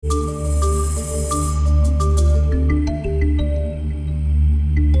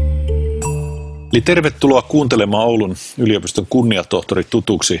Eli tervetuloa kuuntelemaan Oulun yliopiston kunniatohtori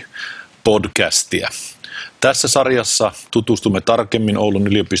tutuksi podcastia. Tässä sarjassa tutustumme tarkemmin Oulun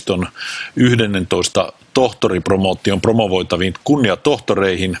yliopiston 11 tohtoripromotion promovoitaviin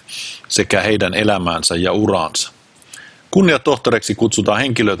kunniatohtoreihin sekä heidän elämäänsä ja uraansa. Kunniatohtoreiksi kutsutaan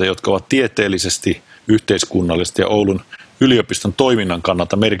henkilöitä, jotka ovat tieteellisesti, yhteiskunnallisesti ja Oulun yliopiston toiminnan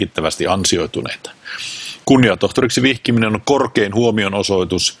kannalta merkittävästi ansioituneita. Kunniatohtoriksi vihkiminen on korkein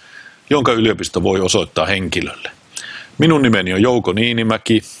huomionosoitus, jonka yliopisto voi osoittaa henkilölle. Minun nimeni on Jouko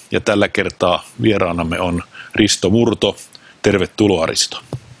Niinimäki ja tällä kertaa vieraanamme on Risto Murto. Tervetuloa, Risto.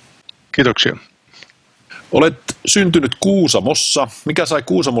 Kiitoksia. Olet syntynyt Kuusamossa. Mikä sai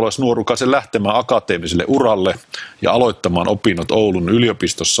kuusamolaisnuorukaisen lähtemään akateemiselle uralle ja aloittamaan opinnot Oulun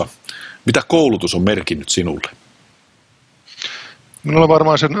yliopistossa? Mitä koulutus on merkinnyt sinulle? Minulla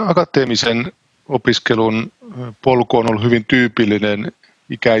varmaan sen akateemisen opiskelun polku on ollut hyvin tyypillinen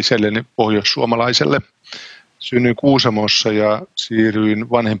ikäiselle pohjoissuomalaiselle. Synnyin Kuusamossa ja siirryin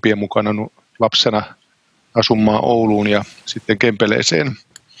vanhempien mukana lapsena asumaan Ouluun ja sitten Kempeleeseen.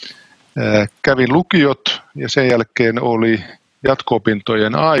 Kävin lukiot ja sen jälkeen oli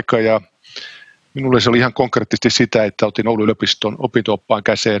jatko-opintojen aika ja minulle se oli ihan konkreettisesti sitä, että otin Oulun yliopiston opinto-oppaan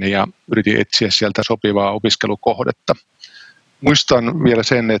käseen ja yritin etsiä sieltä sopivaa opiskelukohdetta. Muistan vielä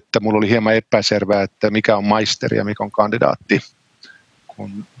sen, että minulla oli hieman epäselvää, että mikä on maisteri ja mikä on kandidaatti,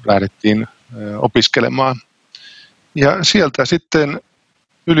 kun lähdettiin opiskelemaan. Ja sieltä sitten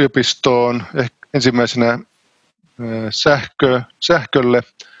yliopistoon ensimmäisenä sähkölle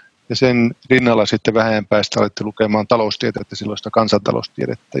ja sen rinnalla sitten vähän päästä alettiin lukemaan taloustiedettä, silloista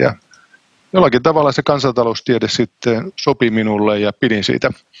kansantaloustiedettä. Ja jollakin tavalla se kansantaloustiede sitten sopi minulle ja pidin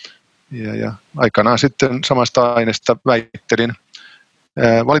siitä. Ja aikanaan sitten samasta aineesta väittelin.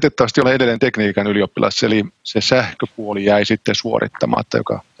 Valitettavasti olen edelleen tekniikan ylioppilas, eli se sähköpuoli jäi sitten suorittamatta,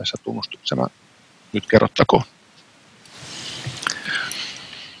 joka tässä tunnustuksena nyt kerrottakoon.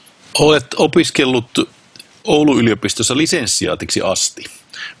 Olet opiskellut Oulun yliopistossa lisenssiaatiksi asti.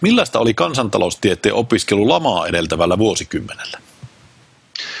 Millaista oli kansantaloustieteen opiskelu lamaa edeltävällä vuosikymmenellä?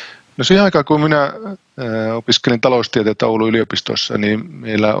 No siihen aikaan, kun minä opiskelin taloustieteitä Oulun yliopistossa, niin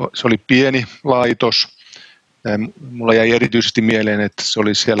meillä se oli pieni laitos. Mulla jäi erityisesti mieleen, että se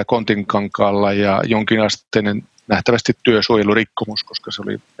oli siellä Kontinkankaalla ja jonkinasteinen nähtävästi työsuojelurikkomus, koska se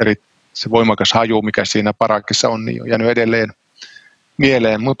oli se voimakas haju, mikä siinä parakissa on, niin on jäänyt edelleen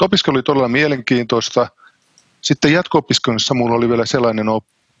mieleen. Mutta opiskelu oli todella mielenkiintoista. Sitten jatko-opiskelussa mulla oli vielä sellainen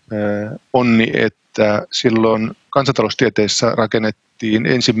onni, että silloin kansantaloustieteessä rakennettiin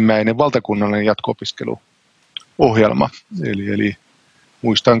ensimmäinen valtakunnallinen jatko-opiskeluohjelma. Eli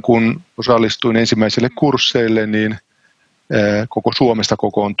muistan, kun osallistuin ensimmäisille kursseille, niin koko Suomesta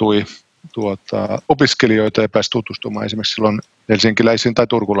kokoontui opiskelijoita ja pääsi tutustumaan esimerkiksi silloin helsinkiläisiin tai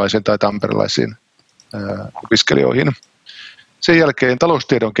turkulaisiin tai tamperelaisiin opiskelijoihin. Sen jälkeen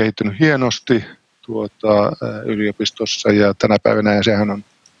taloustiede on kehittynyt hienosti yliopistossa ja tänä päivänä sehän on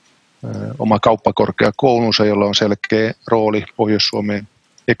oma kauppakorkeakoulunsa, jolla on selkeä rooli Pohjois-Suomen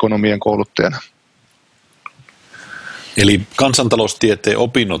ekonomian kouluttajana. Eli kansantaloustieteen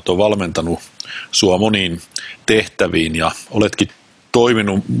opinnot on valmentanut sinua moniin tehtäviin ja oletkin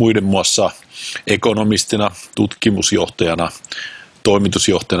toiminut muiden muassa ekonomistina, tutkimusjohtajana,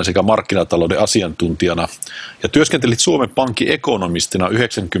 toimitusjohtajana sekä markkinatalouden asiantuntijana ja työskentelit Suomen Pankin ekonomistina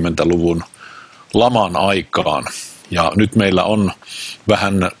 90-luvun laman aikaan. Ja nyt meillä on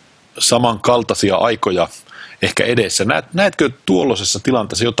vähän samankaltaisia aikoja ehkä edessä. Näetkö tuolloisessa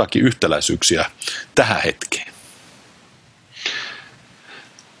tilanteessa jotakin yhtäläisyyksiä tähän hetkeen?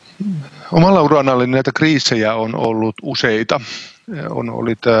 Omalla urallani näitä kriisejä on ollut useita.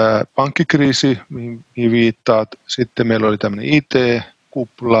 Oli tämä pankkikriisi, mihin viittaat. Sitten meillä oli tämmöinen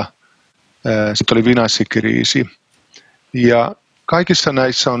IT-kupla. Sitten oli finanssikriisi. Ja kaikissa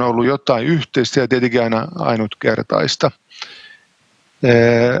näissä on ollut jotain yhteistä ja tietenkin aina ainutkertaista.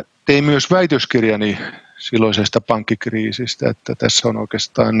 Tein myös väitöskirjani silloisesta pankkikriisistä, että tässä on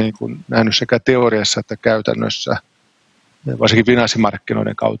oikeastaan niin kuin nähnyt sekä teoriassa että käytännössä, varsinkin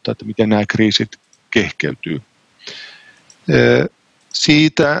finanssimarkkinoiden kautta, että miten nämä kriisit kehkeytyy.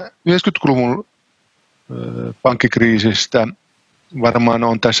 Siitä 90-luvun pankkikriisistä varmaan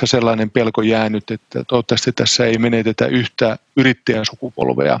on tässä sellainen pelko jäänyt, että toivottavasti tässä ei menetetä yhtä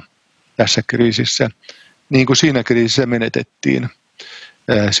yrittäjäsukupolvea tässä kriisissä, niin kuin siinä kriisissä menetettiin.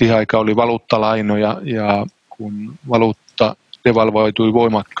 Siihen aikaan oli valuuttalainoja ja kun valuutta devalvoitui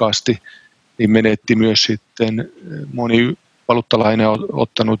voimakkaasti, niin menetti myös sitten moni valuuttalainoja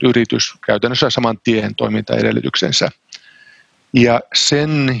ottanut yritys käytännössä saman tien toimintaedellytyksensä. Ja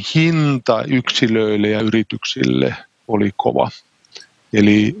sen hinta yksilöille ja yrityksille oli kova.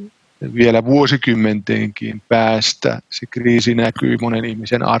 Eli vielä vuosikymmentenkin päästä se kriisi näkyy monen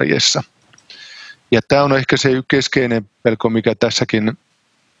ihmisen arjessa. Ja tämä on ehkä se keskeinen pelko, mikä tässäkin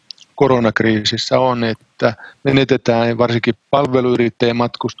koronakriisissä on, että menetetään varsinkin palveluyrittäjien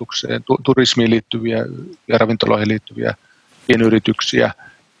matkustukseen, turismiin liittyviä ja ravintoloihin liittyviä pienyrityksiä.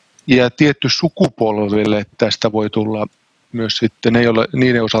 Ja tietty sukupolville tästä voi tulla myös sitten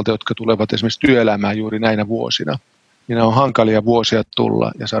niiden osalta, jotka tulevat esimerkiksi työelämään juuri näinä vuosina. Niin on hankalia vuosia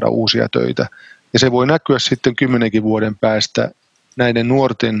tulla ja saada uusia töitä. Ja se voi näkyä sitten 10 vuoden päästä näiden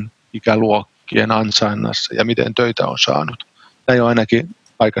nuorten ikäluokkien ansainnassa ja miten töitä on saanut. Näin on ainakin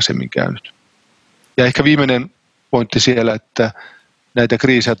aikaisemmin käynyt. Ja ehkä viimeinen pointti siellä, että näitä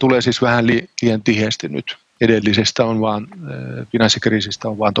kriisejä tulee siis vähän liian tiheästi nyt. Edellisestä on vaan, finanssikriisistä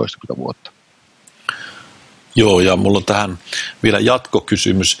on vaan toistakymmentä vuotta. Joo, ja mulla on tähän vielä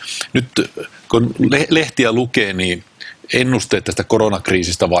jatkokysymys. Nyt kun lehtiä lukee, niin ennusteet tästä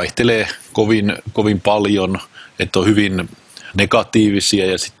koronakriisistä vaihtelee kovin paljon, että on hyvin negatiivisia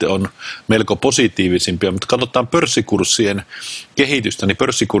ja sitten on melko positiivisimpia, mutta katsotaan pörssikurssien kehitystä, niin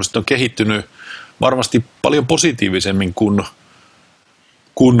pörssikurssit on kehittynyt varmasti paljon positiivisemmin kuin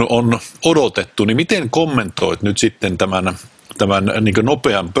on odotettu, niin miten kommentoit nyt sitten tämän niin kuin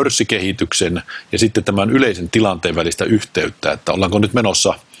nopean pörssikehityksen ja sitten tämän yleisen tilanteen välistä yhteyttä, että ollaanko nyt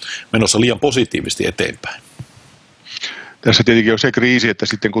menossa liian positiivisesti eteenpäin? Tässä tietenkin on se kriisi, että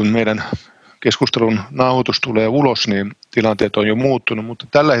sitten kun meidän keskustelun nauhoitus tulee ulos, niin tilanteet on jo muuttunut, mutta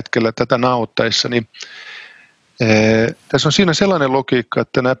tällä hetkellä tätä nauhoittaessa, niin tässä on siinä sellainen logiikka,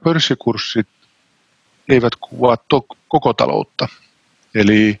 että nämä pörssikurssit eivät kuvaa koko taloutta.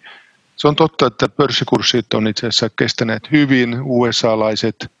 Eli se on totta, että pörssikurssit on itse asiassa kestäneet hyvin.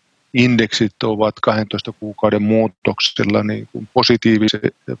 USA-laiset indeksit ovat 12 kuukauden muutoksella niin kuin positiivisen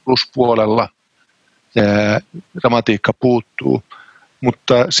pluspuolella. Dramatiikka puuttuu,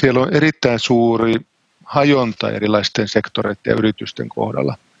 mutta siellä on erittäin suuri hajonta erilaisten sektoreiden ja yritysten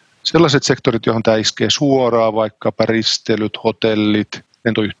kohdalla. Sellaiset sektorit, joihin tämä iskee suoraan, vaikkapa ristelyt, hotellit,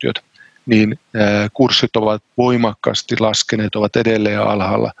 lentoyhtiöt, niin kurssit ovat voimakkaasti laskeneet, ovat edelleen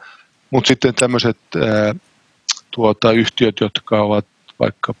alhaalla. Mutta sitten tämmöiset yhtiöt, jotka ovat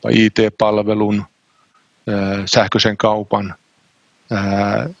vaikkapa IT-palvelun, sähköisen kaupan,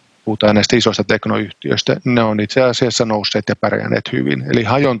 puhutaan näistä isoista teknoyhtiöistä, ne on itse asiassa nousseet ja pärjänneet hyvin. Eli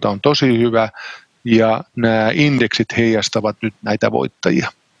hajonta on tosi hyvä ja nämä indeksit heijastavat nyt näitä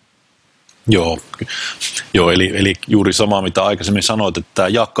voittajia. Joo, eli juuri sama, mitä aikaisemmin sanoit, että tämä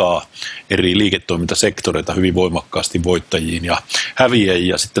jakaa eri liiketoimintasektoreita hyvin voimakkaasti voittajiin ja häviäjiin,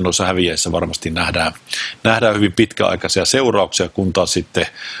 ja sitten noissa häviäjissä varmasti nähdään hyvin pitkäaikaisia seurauksia, kun taas sitten,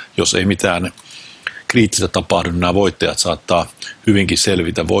 jos ei mitään kriittistä tapahdu, niin nämä voittajat saattaa hyvinkin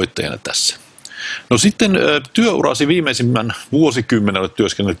selvitä voittajana tässä. No sitten työurasi viimeisimmän vuosikymmenen olet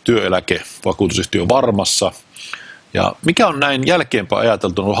työskennellyt työeläkevakuutusyhtiö Varmassa. Ja mikä on näin jälkeenpäin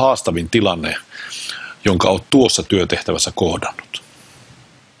ajateltuna haastavin tilanne, jonka olet tuossa työtehtävässä kohdannut?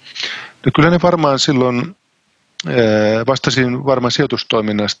 No kyllä ne varmaan silloin, vastasin varmaan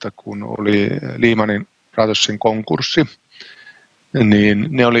sijoitustoiminnasta, kun oli Lehman Brothersin konkurssi, niin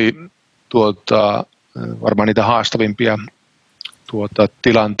ne oli varmaan niitä haastavimpia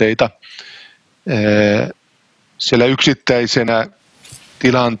tilanteita. Siellä yksittäisenä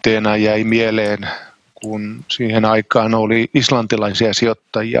tilanteena jäi mieleen, kun siihen aikaan oli islantilaisia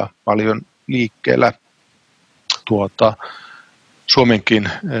sijoittajia paljon liikkeellä Suomenkin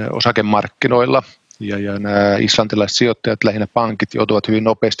osakemarkkinoilla. Ja nämä islantilaiset sijoittajat, lähinnä pankit, joutuvat hyvin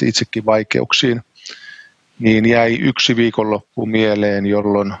nopeasti itsekin vaikeuksiin. Niin jäi yksi viikonloppu mieleen,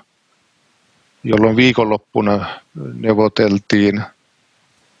 jolloin viikonloppuna neuvoteltiin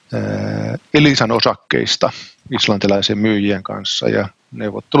Elisan osakkeista islantilaisen myyjien kanssa. Ja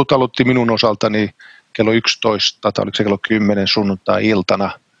neuvottelut aloitti minun osaltani kello 11 tai oliko se kello 10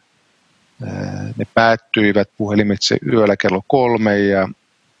 sunnuntai-iltana. Ne päättyivät puhelimitse yöllä kello 3 ja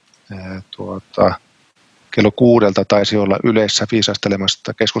kello 6 taisi olla Ylessä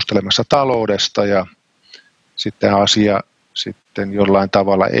keskustelemassa taloudesta ja sitten asia sitten jollain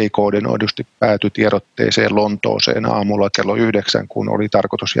tavalla ei koordinoidusti päätyi tiedotteeseen Lontooseen aamulla kello 9, kun oli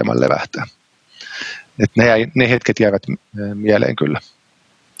tarkoitus hieman levähtää. Ne hetket jäivät mieleen kyllä.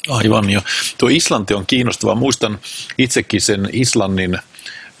 Aivan jo. Tuo Islanti on kiinnostava. Muistan itsekin sen Islannin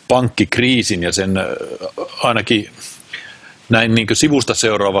pankkikriisin ja sen ainakin näin niin kuin sivusta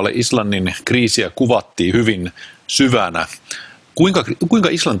seuraavalle Islannin kriisiä kuvattiin hyvin syvänä. Kuinka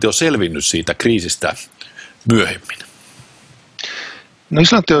Islanti on selvinnyt siitä kriisistä myöhemmin? No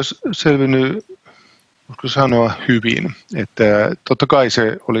Islanti on selvinnyt, voisiko sanoa, hyvin. Että totta kai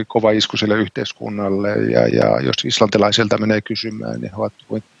se oli kova isku sille yhteiskunnalle ja jos islantilaisilta menee kysymään, niin he ovat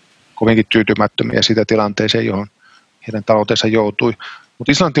kovinkin tyytymättömiä siitä tilanteeseen, johon heidän taloutensa joutui.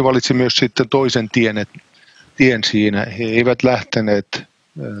 Mutta Islanti valitsi myös sitten toisen tien siinä. He eivät lähteneet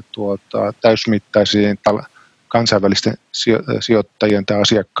täysmittaisiin kansainvälisten sijoittajien tai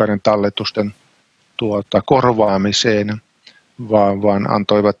asiakkaiden talletusten korvaamiseen, vaan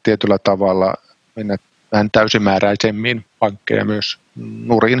antoivat tietyllä tavalla mennä vähän täysimääräisemmin pankkeja myös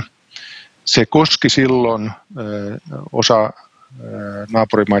nurin. Se koski silloin osa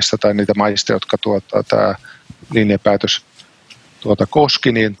naapurimaista tai niitä maista, jotka tämä linjapäätös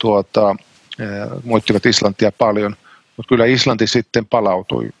koski, niin moittivat Islantia paljon, mutta kyllä Islanti sitten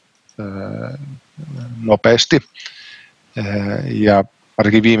palautui nopeasti ja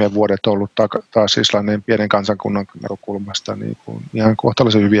ainakin viime vuodet on ollut taas Islannin pienen kansakunnan näkökulmasta niin kuin ihan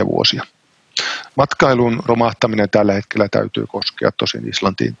kohtalaisen hyviä vuosia. Matkailun romahtaminen tällä hetkellä täytyy koskea tosin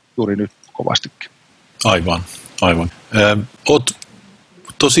Islantiin juuri nyt kovastikin. Aivan. Olet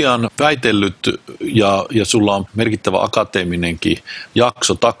tosiaan väitellyt ja sulla on merkittävä akateeminenkin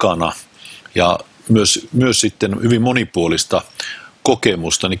jakso takana ja myös sitten hyvin monipuolista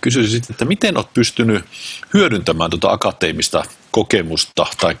kokemusta, niin kysyisin, että miten olet pystynyt hyödyntämään tuota akateemista kokemusta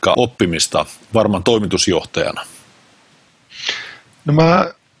tai oppimista varmaan toimitusjohtajana? No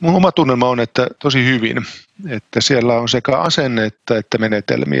mun oma tunnelma on, että tosi hyvin, että siellä on sekä asennetta että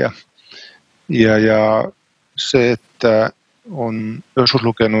menetelmiä. Ja se, että on joskus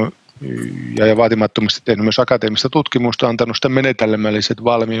lukenut ja vaatimattomasti tehnyt myös akateemista tutkimusta, antanut sitä menetelmälliset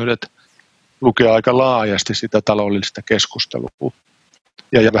valmiudet lukea aika laajasti sitä taloudellista keskustelua.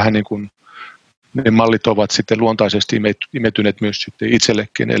 Ja vähän niin kuin ne mallit ovat sitten luontaisesti imetyneet myös sitten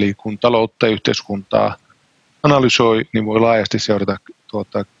itsellekin, eli kun taloutta ja yhteiskuntaa analysoi, niin voi laajasti seurata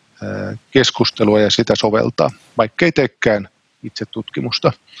keskustelua ja sitä soveltaa, vaikka ei teekään itse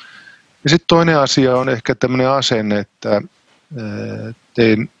tutkimusta. Ja sitten toinen asia on ehkä tämmöinen asenne, että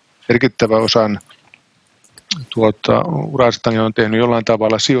tein merkittävän osan urastani on tehnyt jollain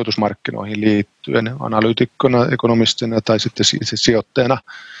tavalla sijoitusmarkkinoihin liittyen analyytikkona, ekonomistina tai sitten sijoittajana.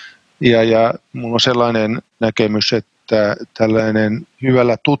 Ja minulla on sellainen näkemys, että tällainen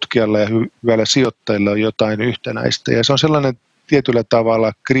hyvällä tutkijalla ja hyvällä sijoittajalla on jotain yhtenäistä. Ja se on sellainen tietyllä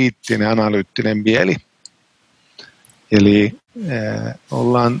tavalla kriittinen, analyyttinen mieli. Eli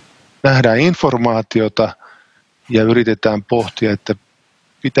nähdään informaatiota ja yritetään pohtia, että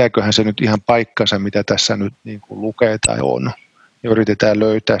pitääköhän se nyt ihan paikkansa, mitä tässä nyt niin kuin lukee tai on. Ja yritetään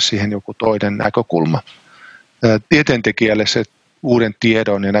löytää siihen joku toinen näkökulma. Tieteentekijälle se uuden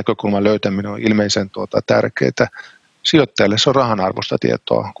tiedon ja näkökulman löytäminen on ilmeisen tärkeää. Sijoittajalle se on rahanarvoista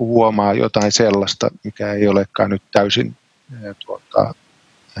tietoa, kun huomaa jotain sellaista, mikä ei olekaan nyt täysin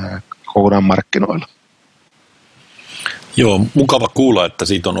kokonaan markkinoilla. Joo, mukava kuulla, että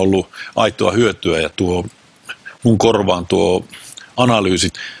siitä on ollut aitoa hyötyä ja tuo mun korvaan tuo analyysi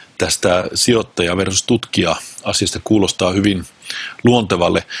tästä sijoittaja versus tutkija asiasta kuulostaa hyvin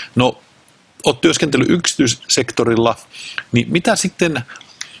luontevalle. No, olet työskentellyt yksityissektorilla, niin mitä sitten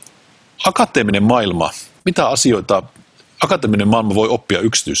akateeminen maailma, mitä asioita akateeminen maailma voi oppia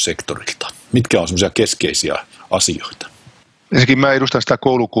yksityissektorilta? Mitkä on semmoisia keskeisiä asioita? Ensinnäkin mä edustan sitä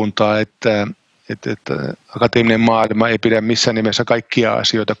koulukuntaa, että akateeminen maailma ei pidä missään nimessä kaikkia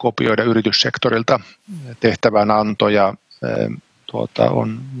asioita kopioida yrityssektorilta. Tehtävänantoja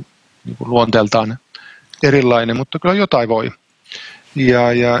on niin kuin luonteeltaan erilainen, mutta kyllä jotain voi.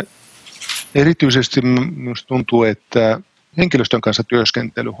 Ja erityisesti minusta tuntuu, että henkilöstön kanssa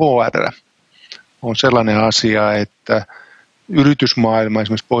työskentely, HR, on sellainen asia, että yritysmaailma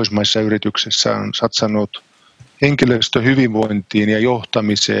esimerkiksi pohjoismaisissa yrityksissä on satsannut henkilöstön hyvinvointiin ja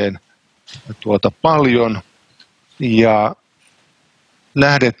johtamiseen paljon ja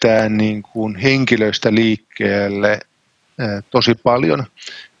lähdetään niin kuin henkilöstä liikkeelle tosi paljon.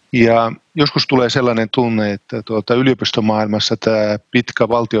 Ja joskus tulee sellainen tunne, että yliopistomaailmassa tämä pitkä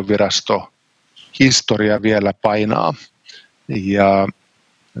valtionvirastohistoria vielä painaa. Ja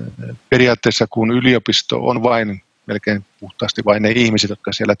periaatteessa kun yliopisto on melkein puhtaasti vain ne ihmiset,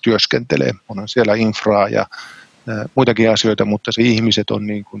 jotka siellä työskentelee, on siellä infraa ja muitakin asioita, mutta se ihmiset on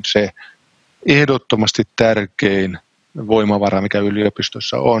niin kuin se ehdottomasti tärkein voimavara, mikä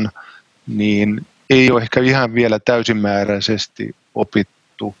yliopistossa on, niin ei ole ehkä ihan vielä täysimääräisesti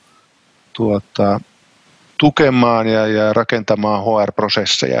opittu tukemaan ja rakentamaan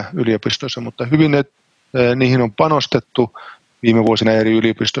HR-prosesseja yliopistossa, mutta hyvin niihin on panostettu viime vuosina eri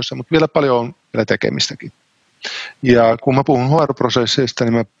yliopistoissa, mutta vielä paljon on vielä tekemistäkin. Ja kun mä puhun HR-prosesseista,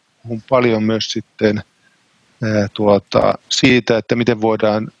 niin mä puhun paljon myös sitten siitä, että miten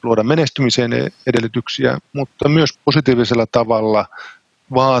voidaan luoda menestymiseen edellytyksiä, mutta myös positiivisella tavalla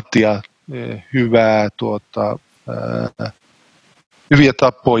vaatia hyvää hyviä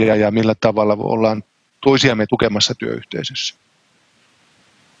tapoja ja millä tavalla ollaan toisiamme tukemassa työyhteisössä.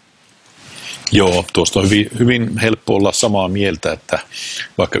 Joo, tuosta on hyvin helppo olla samaa mieltä, että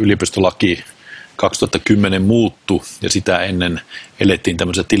vaikka yliopistolaki 2010 muuttui ja sitä ennen elettiin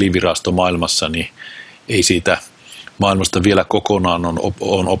tämmöisessä tilivirastomaailmassa, niin ei siitä maailmasta vielä kokonaan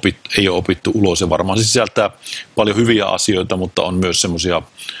ei ole opittu ulos. Ja varmaan se sisältää paljon hyviä asioita, mutta on myös semmoisia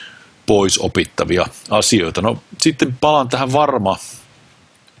pois opittavia asioita. No sitten palaan tähän Varma-uraan.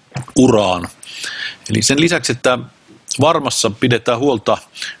 Eli sen lisäksi, että Varmassa pidetään huolta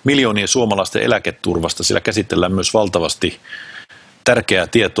miljoonien suomalaisten eläketurvasta, sillä käsitellään myös valtavasti tärkeää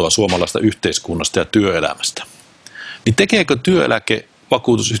tietoa suomalaista yhteiskunnasta ja työelämästä. Niin tekeekö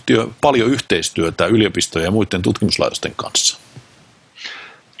työeläkevakuutusyhtiö paljon yhteistyötä yliopistojen ja muiden tutkimuslaitosten kanssa?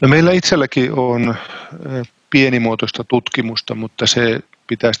 No meillä itselläkin on pienimuotoista tutkimusta, mutta se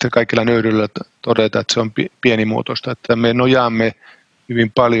pitää sitten kaikilla nöyryllä todeta, että se on pienimuotoista, että me nojaamme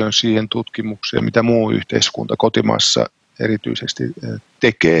hyvin paljon siihen tutkimukseen, mitä muu yhteiskunta kotimaassa erityisesti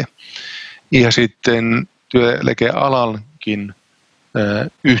tekee. Ja sitten työeläkealankin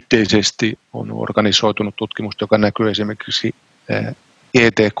yhteisesti on organisoitunut tutkimusta, joka näkyy esimerkiksi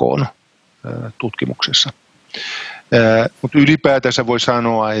ETK:n tutkimuksessa. Mutta ylipäätänsä voi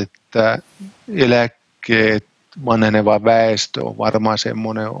sanoa, että eläkkeet, vanheneva väestö on varmaan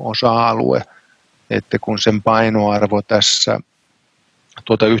semmoinen osa-alue, että kun sen painoarvo tässä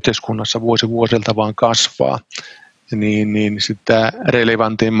yhteiskunnassa vuosi vuosilta vaan kasvaa, niin sitä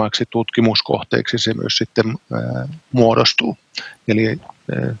relevantimmaksi tutkimuskohteeksi se myös sitten muodostuu. Eli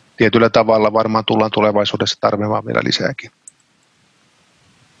tietyllä tavalla varmaan tullaan tulevaisuudessa tarvitsemaan vielä lisääkin.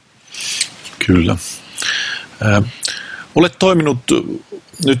 Kyllä. Olet toiminut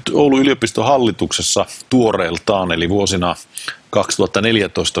nyt Oulun yliopiston hallituksessa tuoreeltaan, eli vuosina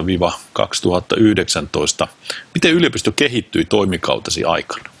 2014-2019. Miten yliopisto kehittyi toimikautesi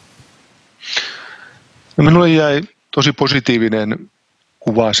aikana? No, minulle jäi tosi positiivinen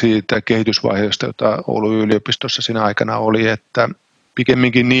kuva siitä kehitysvaiheesta, jota Oulun yliopistossa siinä aikana oli, että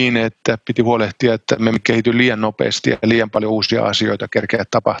pikemminkin niin, että piti huolehtia, että me kehity liian nopeasti ja liian paljon uusia asioita kerkeä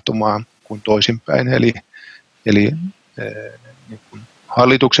tapahtumaan kuin toisinpäin. Eli niin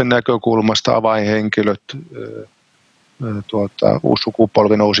hallituksen näkökulmasta avainhenkilöt, uusi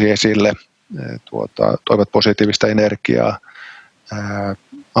sukupolvi nousi esille, toivat positiivista energiaa.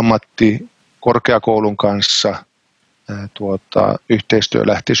 Ammattikorkeakoulun kanssa yhteistyö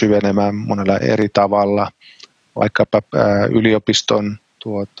lähti syvenemään monella eri tavalla, vaikkapa yliopiston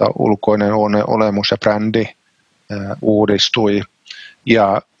ulkoinen olemus ja brändi uudistui.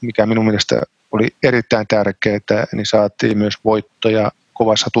 Ja mikä minun mielestä oli erittäin tärkeää, niin saatiin myös voittoja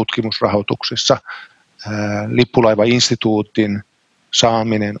kovassa tutkimusrahoituksessa. Lippulaiva-instituutin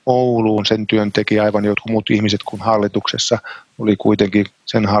saaminen Ouluun, sen työn teki aivan jotkut muut ihmiset kuin hallituksessa, oli kuitenkin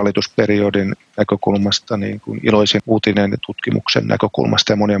sen hallitusperiodin näkökulmasta niin kuin iloisin uutinen tutkimuksen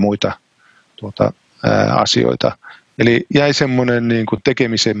näkökulmasta ja monia muita asioita. Eli jäi semmoinen niin kuin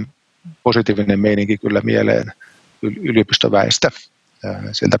tekemisen positiivinen meininki kyllä mieleen yliopistoväestä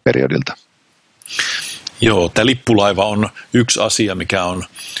siltä periodilta. Joo, tämä lippulaiva on yksi asia,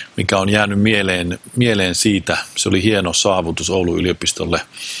 mikä on jäänyt mieleen siitä. Se oli hieno saavutus Oulun yliopistolle.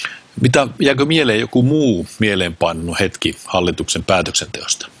 Jääkö mieleen joku muu mieleenpainunut hetki hallituksen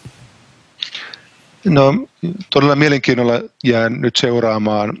päätöksenteosta? No todella mielenkiinnolla jään nyt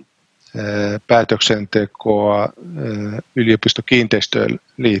seuraamaan päätöksentekoa yliopistokiinteistöön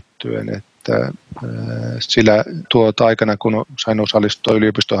liittyen, että sillä aikana, kun sain osallistua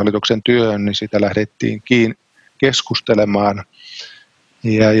yliopistohallituksen työhön, niin sitä lähdettiin keskustelemaan.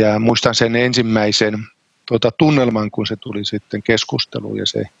 Ja muistan sen ensimmäisen tunnelman, kun se tuli sitten keskusteluun, ja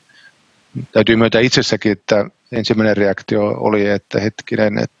se täytyy myöntää itsessäkin, että ensimmäinen reaktio oli, että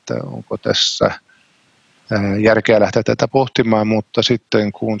hetkinen, että onko tässä järkeä lähteä tätä pohtimaan, mutta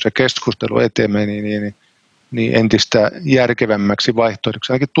sitten kun se keskustelu eteen meni, niin entistä järkevämmäksi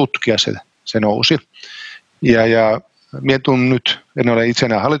vaihtoehdoksi ainakin tutkia se nousi. Ja mietin nyt, en ole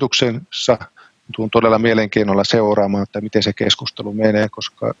itsenä hallituksessa, tuun todella mielenkiinnolla seuraamaan, että miten se keskustelu menee,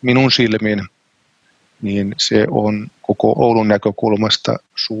 koska minun silmin niin se on koko Oulun näkökulmasta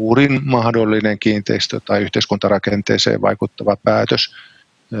suurin mahdollinen kiinteistö- tai yhteiskuntarakenteeseen vaikuttava päätös,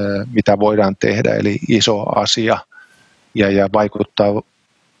 mitä voidaan tehdä, eli iso asia ja vaikuttaa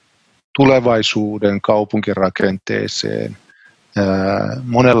tulevaisuuden kaupunkirakenteeseen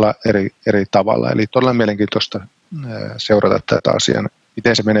monella eri tavalla. Eli todella mielenkiintoista seurata tätä asiaa,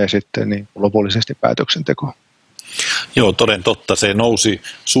 miten se menee sitten niin lopullisesti päätöksentekoon. Joo, toden totta. Se nousi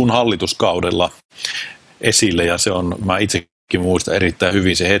sun hallituskaudella esille ja se on, mä itsekin muistan erittäin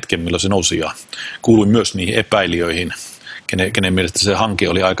hyvin se hetken, milloin se nousi ja kuuluin myös niihin epäilijöihin kenen mielestä se hanke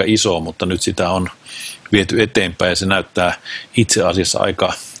oli aika iso, mutta nyt sitä on viety eteenpäin ja se näyttää itse asiassa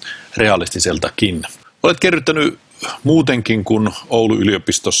aika realistiseltakin. Olet kerryttänyt muutenkin kuin Oulun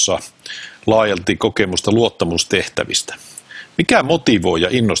yliopistossa laajalti kokemusta luottamustehtävistä. Mikä motivoi ja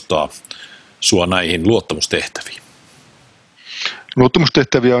innostaa sua näihin luottamustehtäviin?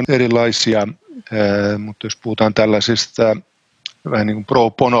 Luottamustehtäviä on erilaisia, mutta jos puhutaan tällaisista vähän niin kuin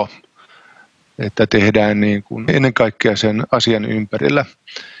pro bono, että tehdään niin kuin ennen kaikkea sen asian ympärillä,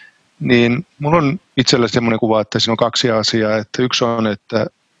 niin minulla on itsellä semmoinen kuva, että siinä on kaksi asiaa. Että yksi on, että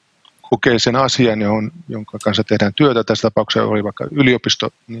kokee sen asian, jonka kanssa tehdään työtä, tässä tapauksessa oli vaikka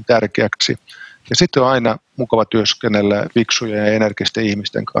yliopisto niin tärkeäksi. Ja sitten on aina mukava työskennellä fiksujen ja energisten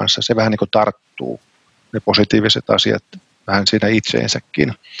ihmisten kanssa. Se vähän niin kuin tarttuu, ne positiiviset asiat vähän siinä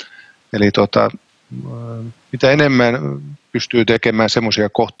itseensäkin. Eli mitä enemmän pystyy tekemään semmoisia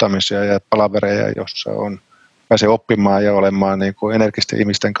kohtaamisia ja palavereja, jossa pääsee oppimaan ja olemaan niin kuin energisten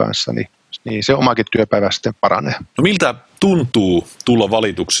ihmisten kanssa, niin se omakin työpäivä sitten paranee. No miltä tuntuu tulla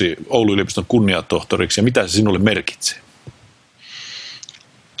valituksi Oulun yliopiston kunniatohtoriksi ja mitä se sinulle merkitsee?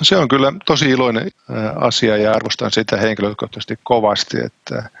 Se on kyllä tosi iloinen asia ja arvostan sitä henkilökohtaisesti kovasti,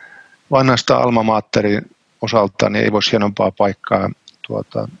 että vanhasta alma materin osalta niin ei voisi hienompaa paikkaa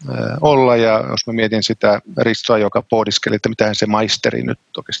olla. Ja jos mä mietin sitä Ristoa, joka pohdiskeli, että mitähän se maisteri nyt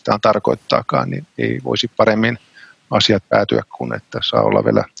oikeastaan tarkoittaakaan, niin ei voisi paremmin asiat päätyä kuin että saa olla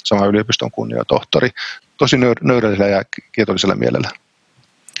vielä sama yliopiston kunniatohtori. Tosi nöyrällisellä ja kiitollisella mielellä.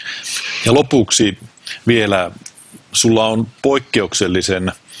 Ja lopuksi vielä, sulla on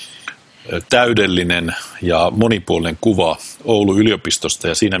poikkeuksellisen täydellinen ja monipuolinen kuva Oulun yliopistosta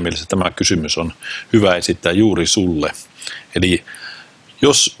ja siinä mielessä tämä kysymys on hyvä esittää juuri sulle. Eli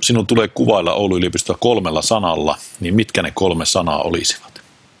jos sinun tulee kuvailla Oulun yliopistoa 3 sanalla, niin mitkä ne 3 sanaa olisivat?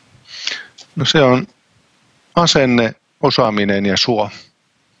 No se on asenne, osaaminen ja suo.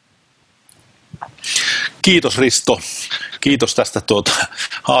 Kiitos Risto. Kiitos tästä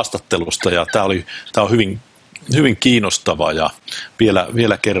haastattelusta ja tämä on hyvin kiinnostava ja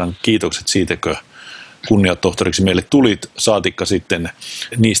vielä kerran kiitokset siitä, kun kunniatohtoriksi meille tulit, saatikka sitten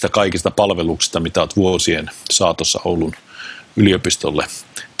niistä kaikista palveluksista, mitä olet vuosien saatossa Oulun yliopistolle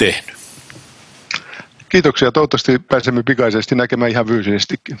tehnyt. Kiitoksia. Toivottavasti pääsemme pikaisesti näkemään ihan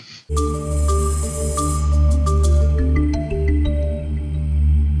fyysisestikin.